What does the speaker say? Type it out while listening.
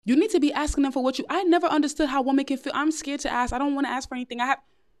You need to be asking them for what you... I never understood how women can feel. I'm scared to ask. I don't want to ask for anything I have.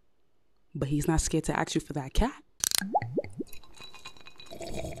 But he's not scared to ask you for that cat.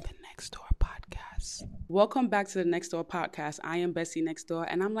 The Next Door Podcast. Welcome back to the Next Door Podcast. I am Bessie Next Door,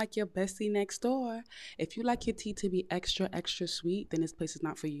 and I'm like your bestie next door. If you like your tea to be extra, extra sweet, then this place is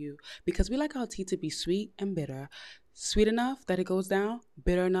not for you. Because we like our tea to be sweet and bitter. Sweet enough that it goes down,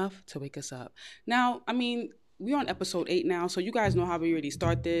 bitter enough to wake us up. Now, we're on episode 8 now, so you guys know how we already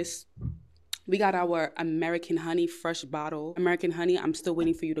start this. We got our American Honey fresh bottle. American Honey, I'm still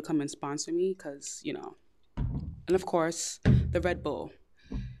waiting for you to come and sponsor me because, And of course, the Red Bull.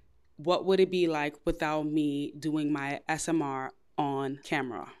 What would it be like without me doing my SMR on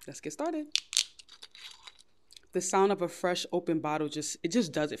camera? Let's get started. The sound of a fresh open bottle just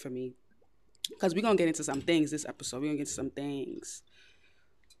does it for me. Because we're going to get into some things this episode. We're going to get into some things.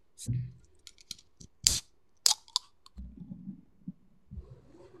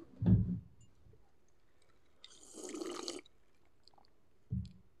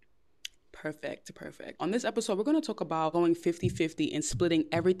 Perfect. On this episode, we're going to talk about going 50-50 and splitting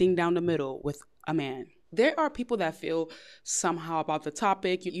everything down the middle with a man. There are people that feel somehow about the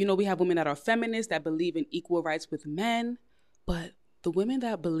topic. We have women that are feminists that believe in equal rights with men. But the women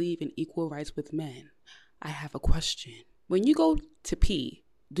that believe in equal rights with men, I have a question. When you go to pee,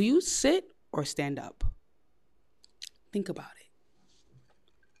 do you sit or stand up? Think about it.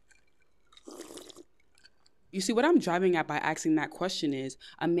 You see, what I'm driving at by asking that question is,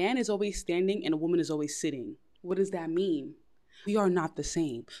 a man is always standing and a woman is always sitting. What does that mean? We are not the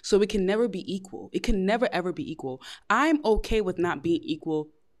same. So it can never be equal. It can never, ever be equal. I'm okay with not being equal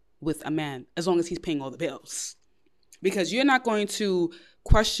with a man as long as he's paying all the bills. Because you're not going to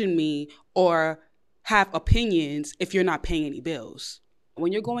question me or have opinions if you're not paying any bills.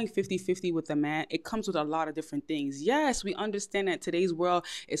 When you're going 50-50 with a man, it comes with a lot of different things. Yes, we understand that today's world,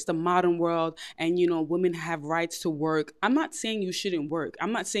 it's the modern world, and women have rights to work. I'm not saying you shouldn't work.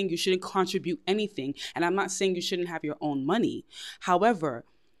 I'm not saying you shouldn't contribute anything, and I'm not saying you shouldn't have your own money. However,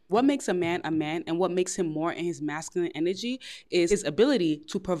 what makes a man and what makes him more in his masculine energy is his ability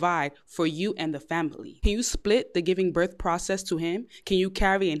to provide for you and the family. Can you split the giving birth process to him? Can you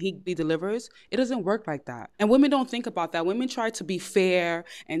carry and he delivers? It doesn't work like that. And women don't think about that. Women try to be fair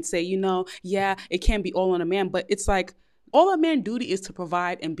and say, it can't be all on a man, but it's like, all a man's duty is to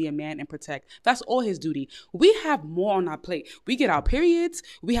provide and be a man and protect. That's all his duty. We have more on our plate. We get our periods.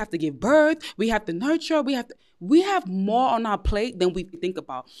 We have to give birth. We have to nurture. We have more on our plate than we think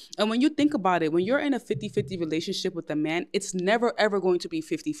about. And when you think about it, when you're in a 50-50 relationship with a man, it's never, ever going to be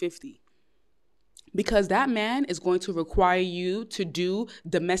 50-50. Because that man is going to require you to do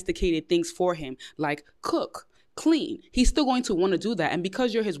domesticated things for him, like cook, clean. He's still going to want to do that. And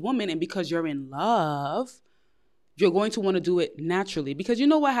because you're his woman and because you're in love, you're going to want to do it naturally. Because you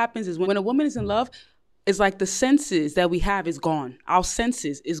know what happens is when a woman is in love, it's like the senses that we have is gone. Our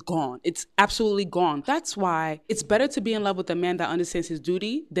senses is gone. It's absolutely gone. That's why it's better to be in love with a man that understands his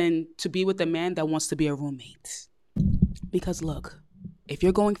duty than to be with a man that wants to be a roommate. Because look, if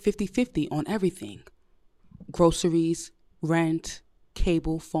you're going 50-50 on everything, groceries, rent,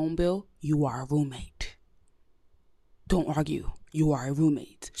 cable, phone bill, you are a roommate. Don't argue. You are a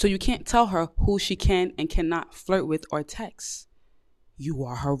roommate. So you can't tell her who she can and cannot flirt with or text. You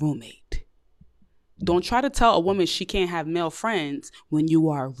are her roommate. Don't try to tell a woman she can't have male friends when you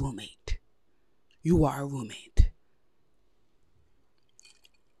are a roommate. You are a roommate.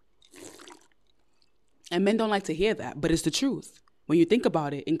 And men don't like to hear that, but it's the truth. When you think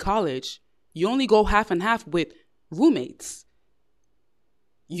about it, in college, you only go half and half with roommates.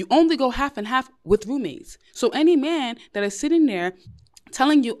 You only go half and half with roommates. So any man that is sitting there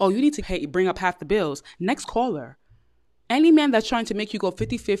telling you, you need to bring up half the bills, next caller. Any man that's trying to make you go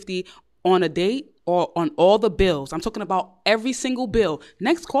 50-50 on a date or on all the bills, I'm talking about every single bill,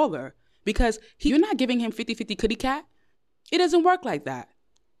 next caller. Because you're not giving him 50-50 kitty cat. It doesn't work like that.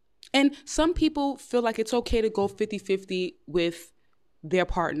 And some people feel like it's okay to go 50-50 with their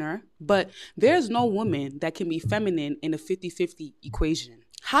partner, but there's no woman that can be feminine in a 50-50 equation.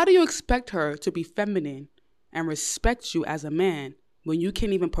 How do you expect her to be feminine and respect you as a man when you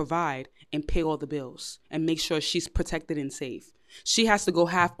can't even provide and pay all the bills and make sure she's protected and safe? She has to go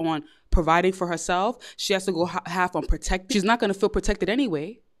half on providing for herself. She has to go half on protecting. She's not going to feel protected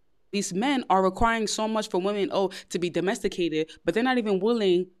anyway. These men are requiring so much for women, to be domesticated, but they're not even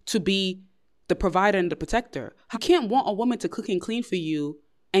willing to be the provider and the protector. You can't want a woman to cook and clean for you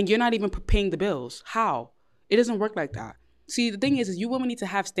and you're not even paying the bills. How? It doesn't work like that. See, the thing is you women need to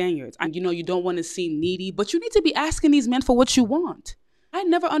have standards. And you don't want to seem needy, but you need to be asking these men for what you want. I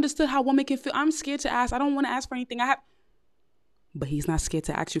never understood how women can feel. I'm scared to ask. I don't want to ask for anything. but he's not scared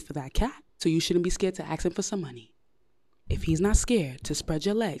to ask you for that cat. So you shouldn't be scared to ask him for some money. If he's not scared to spread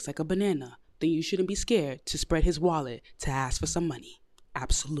your legs like a banana, then you shouldn't be scared to spread his wallet to ask for some money.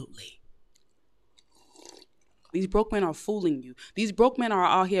 Absolutely. These broke men are fooling you. These broke men are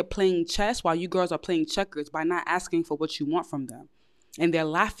out here playing chess while you girls are playing checkers by not asking for what you want from them. And they're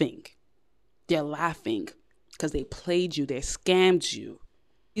laughing. They're laughing because they played you. They scammed you.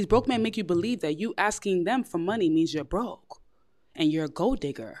 These broke men make you believe that you asking them for money means you're broke and you're a gold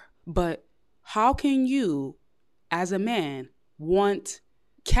digger. But how can you, as a man, want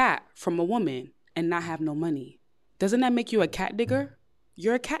cat from a woman and not have no money? Doesn't that make you a cat digger?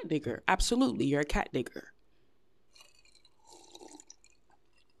 You're a cat digger. Absolutely, you're a cat digger.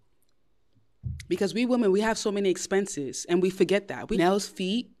 Because we women, we have so many expenses and we forget that. We nails,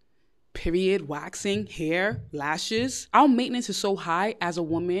 feet, period, waxing, hair, lashes. Our maintenance is so high as a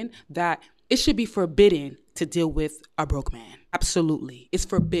woman that it should be forbidden to deal with a broke man. Absolutely. It's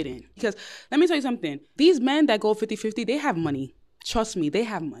forbidden. Because let me tell you something. These men that go 50-50, they have money. Trust me, they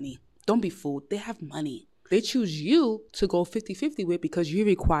have money. Don't be fooled. They have money. They choose you to go 50-50 with because you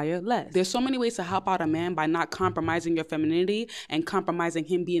require less. There's so many ways to help out a man by not compromising your femininity and compromising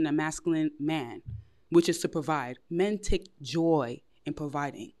him being a masculine man, which is to provide. Men take joy in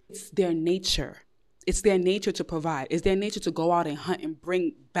providing. It's their nature. It's their nature to provide. It's their nature to go out and hunt and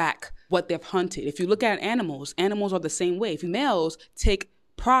bring back what they've hunted. If you look at animals, animals are the same way. Females take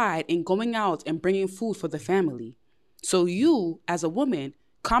pride in going out and bringing food for the family. So you, as a woman,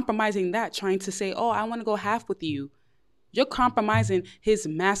 compromising that, trying to say, oh, I want to go half with you, you're compromising his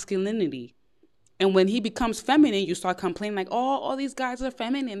masculinity. And when he becomes feminine, you start complaining like, oh, all these guys are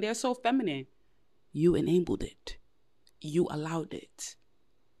feminine. They're so feminine. You enabled it. You allowed it.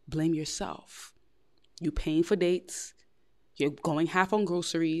 Blame yourself. You paying for dates. You're going half on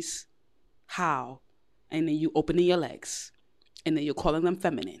groceries. How? And then you opening your legs. And then you're calling them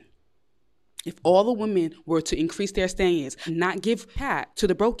feminine. If all the women were to increase their standards, not give cat to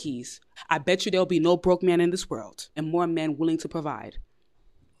the brokies, I bet you there'll be no broke man in this world and more men willing to provide.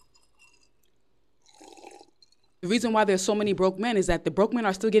 The reason why there's so many broke men is that the broke men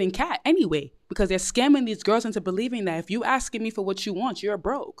are still getting cat anyway, because they're scamming these girls into believing that if you asking me for what you want, you're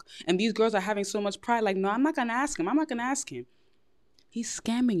broke. And these girls are having so much pride, like, no, I'm not going to ask him. I'm not going to ask him. He's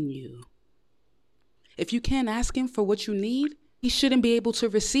scamming you. If you can't ask him for what you need, he shouldn't be able to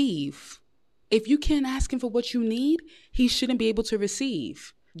receive. If you can't ask him for what you need, he shouldn't be able to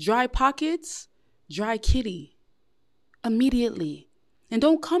receive. Dry pockets, dry kitty. Immediately. And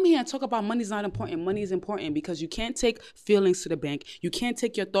don't come here and talk about money's not important. Money is important because you can't take feelings to the bank. You can't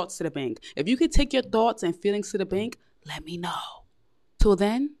take your thoughts to the bank. If you could take your thoughts and feelings to the bank, let me know. Till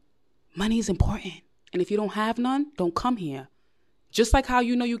then, money is important. And if you don't have none, don't come here. Just like how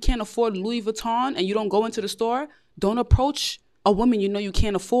you know you can't afford Louis Vuitton and you don't go into the store, don't approach a woman you know you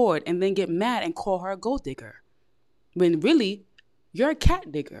can't afford and then get mad and call her a gold digger. When really, you're a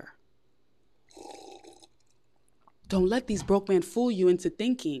cat digger. Don't let these broke men fool you into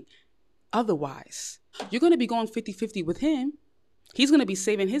thinking otherwise. You're going to be going 50-50 with him. He's going to be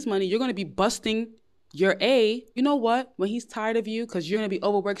saving his money. You're going to be busting your A. You know what? When he's tired of you because you're going to be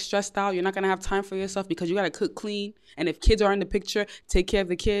overworked, stressed out, you're not going to have time for yourself because you got to cook, clean. And if kids are in the picture, take care of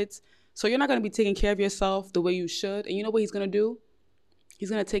the kids. So you're not going to be taking care of yourself the way you should. And you know what he's going to do? He's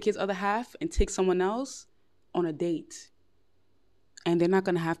going to take his other half and take someone else on a date. And they're not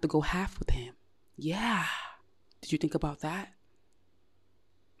going to have to go half with him. Yeah. Did you think about that?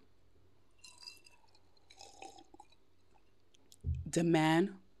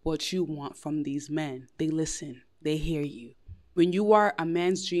 Demand what you want from these men. They listen. They hear you. When you are a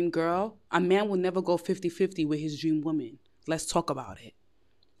man's dream girl, a man will never go 50-50 with his dream woman. Let's talk about it.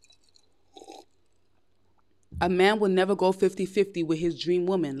 A man will never go 50-50 with his dream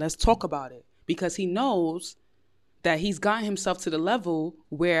woman. Let's talk about it. Because he knows that he's gotten himself to the level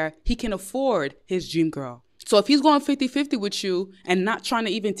where he can afford his dream girl. So if he's going 50-50 with you and not trying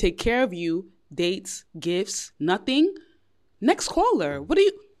to even take care of you, dates, gifts, nothing, next caller.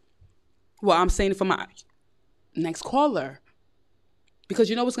 Well, I'm saying it for my next caller. Because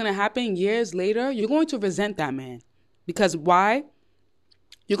you know what's going to happen years later? You're going to resent that man. Because why?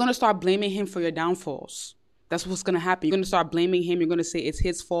 You're going to start blaming him for your downfalls. That's what's going to happen. You're going to start blaming him. You're going to say it's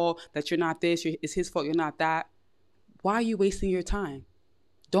his fault that you're not this. It's his fault you're not that. Why are you wasting your time?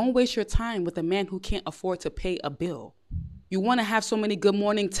 Don't waste your time with a man who can't afford to pay a bill. You want to have so many good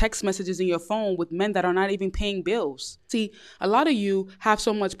morning text messages in your phone with men that are not even paying bills. See, a lot of you have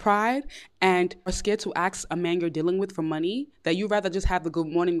so much pride and are scared to ask a man you're dealing with for money that you rather just have the good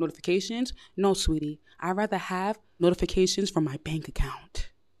morning notifications. No, sweetie, I'd rather have notifications from my bank account.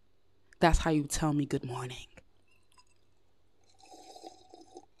 That's how you tell me good morning.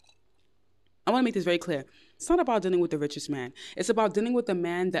 I want to make this very clear. It's not about dealing with the richest man. It's about dealing with the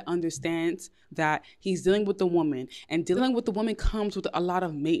man that understands that he's dealing with the woman. And dealing with the woman comes with a lot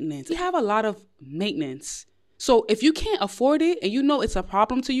of maintenance. We have a lot of maintenance. So if you can't afford it and you know it's a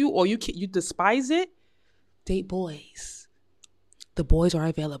problem to you, or you despise it, date boys. The boys are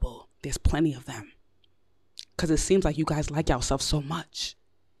available. There's plenty of them. Because it seems like you guys like yourself so much.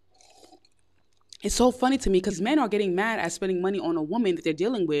 It's so funny to me because men are getting mad at spending money on a woman that they're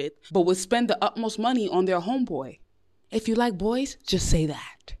dealing with, but would spend the utmost money on their homeboy. If you like boys, just say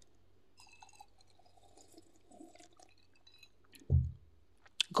that.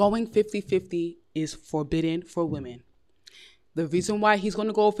 Going 50-50 is forbidden for women. The reason why he's going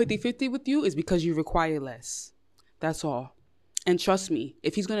to go 50-50 with you is because you require less. That's all. And trust me,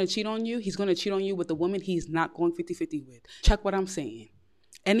 if he's going to cheat on you, he's going to cheat on you with the woman he's not going 50-50 with. Check what I'm saying.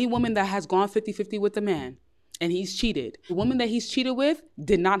 Any woman that has gone 50-50 with a man and he's cheated, the woman that he's cheated with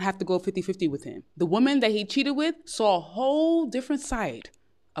did not have to go 50-50 with him. The woman that he cheated with saw a whole different side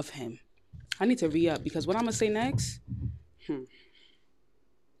of him. I need to re-up because what I'm going to say next,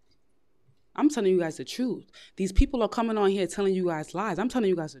 I'm telling you guys the truth. These people are coming on here telling you guys lies. I'm telling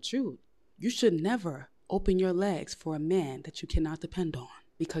you guys the truth. You should never open your legs for a man that you cannot depend on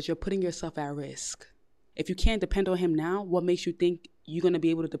because you're putting yourself at risk. If you can't depend on him now, what makes you think you're going to be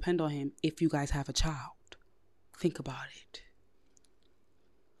able to depend on him if you guys have a child? Think about it.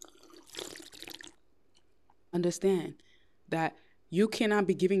 Understand that you cannot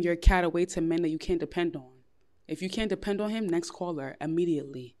be giving your cat away to men that you can't depend on. If you can't depend on him, next caller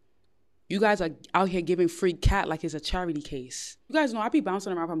immediately. You guys are out here giving free cat like it's a charity case. You guys know I be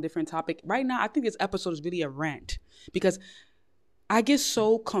bouncing around from different topic. Right now, I think this episode is really a rant because I get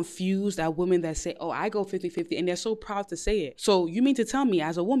so confused at women that say, oh, I go 50-50, and they're so proud to say it. So you mean to tell me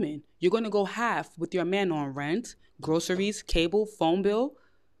as a woman, you're going to go half with your man on rent, groceries, cable, phone bill?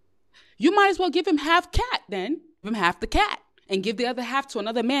 You might as well give him half cat then. Give him half the cat and give the other half to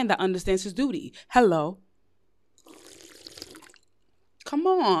another man that understands his duty. Hello. Come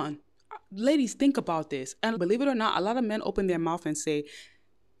on. Ladies, think about this. And believe it or not, a lot of men open their mouth and say,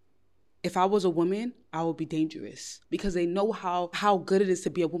 if I was a woman, I would be dangerous because they know how good it is to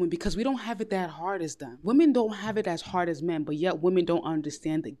be a woman because we don't have it that hard as them. Women don't have it as hard as men, but yet women don't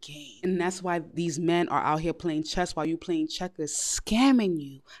understand the game. And that's why these men are out here playing chess while you playing checkers, scamming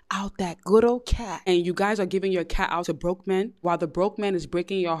you out that good old cat. And you guys are giving your cat out to broke men while the broke man is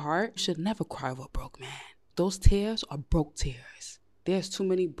breaking your heart. You should never cry over a broke man. Those tears are broke tears. There's too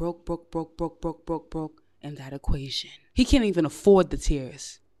many broke in that equation. He can't even afford the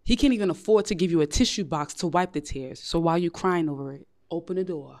tears. He can't even afford to give you a tissue box to wipe the tears. So while you're crying over it, open the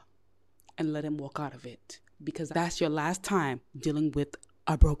door and let him walk out of it because that's your last time dealing with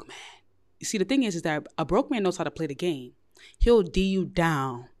a broke man. You see, the thing is that a broke man knows how to play the game. He'll D you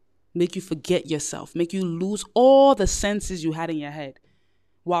down, make you forget yourself, make you lose all the senses you had in your head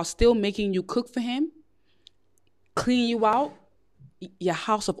while still making you cook for him, clean you out, your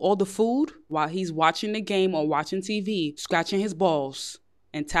house of all the food while he's watching the game or watching TV, scratching his balls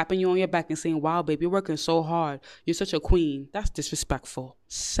and tapping you on your back and saying, wow, babe, you're working so hard. You're such a queen. That's disrespectful.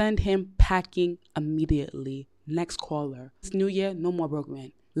 Send him packing immediately. Next caller. This new year, no more broke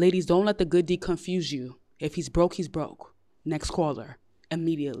men. Ladies, don't let the good deed confuse you. If he's broke, he's broke. Next caller.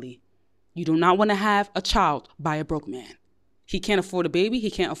 Immediately. You do not want to have a child by a broke man. He can't afford a baby.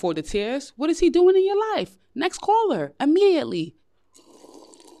 He can't afford the tears. What is he doing in your life? Next caller. Immediately.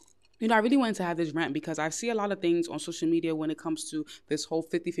 You know, I really wanted to have this rant because I see a lot of things on social media when it comes to this whole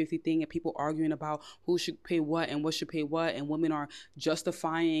 50-50 thing and people arguing about who should pay what and what should pay what, and women are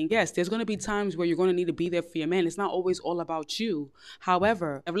justifying. Yes, there's going to be times where you're going to need to be there for your man. It's not always all about you.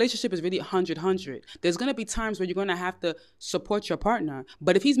 However, a relationship is really 100-100. There's going to be times where you're going to have to support your partner.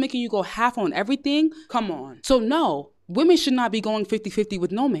 But if he's making you go half on everything, come on. So no, women should not be going 50-50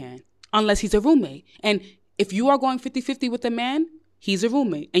 with no man unless he's a roommate. And if you are going 50-50 with a man, he's a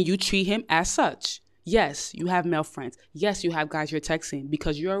roommate and you treat him as such. Yes, you have male friends. Yes, you have guys you're texting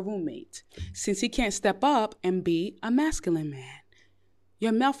because you're a roommate. Since he can't step up and be a masculine man,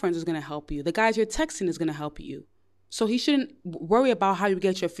 your male friends is going to help you. The guys you're texting is going to help you. So he shouldn't worry about how you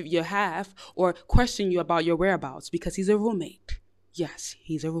get your half or question you about your whereabouts because he's a roommate. Yes,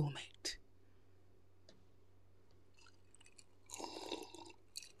 he's a roommate.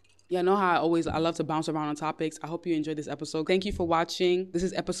 Yeah, I know how I love to bounce around on topics. I hope you enjoyed this episode. Thank you for watching. This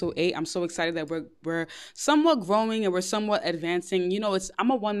is episode 8. I'm so excited that we're somewhat growing and we're somewhat advancing. You know,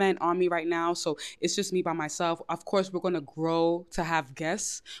 I'm a one-man army right now, so it's just me by myself. Of course, we're going to grow to have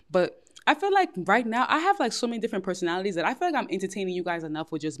guests, but I feel like right now I have like so many different personalities that I feel like I'm entertaining you guys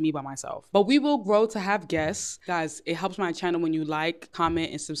enough with just me by myself. But we will grow to have guests. Guys, it helps my channel when you like,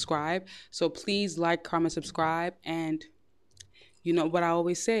 comment, and subscribe. So please like, comment, subscribe. And you know what I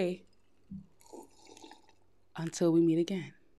always say, until we meet again.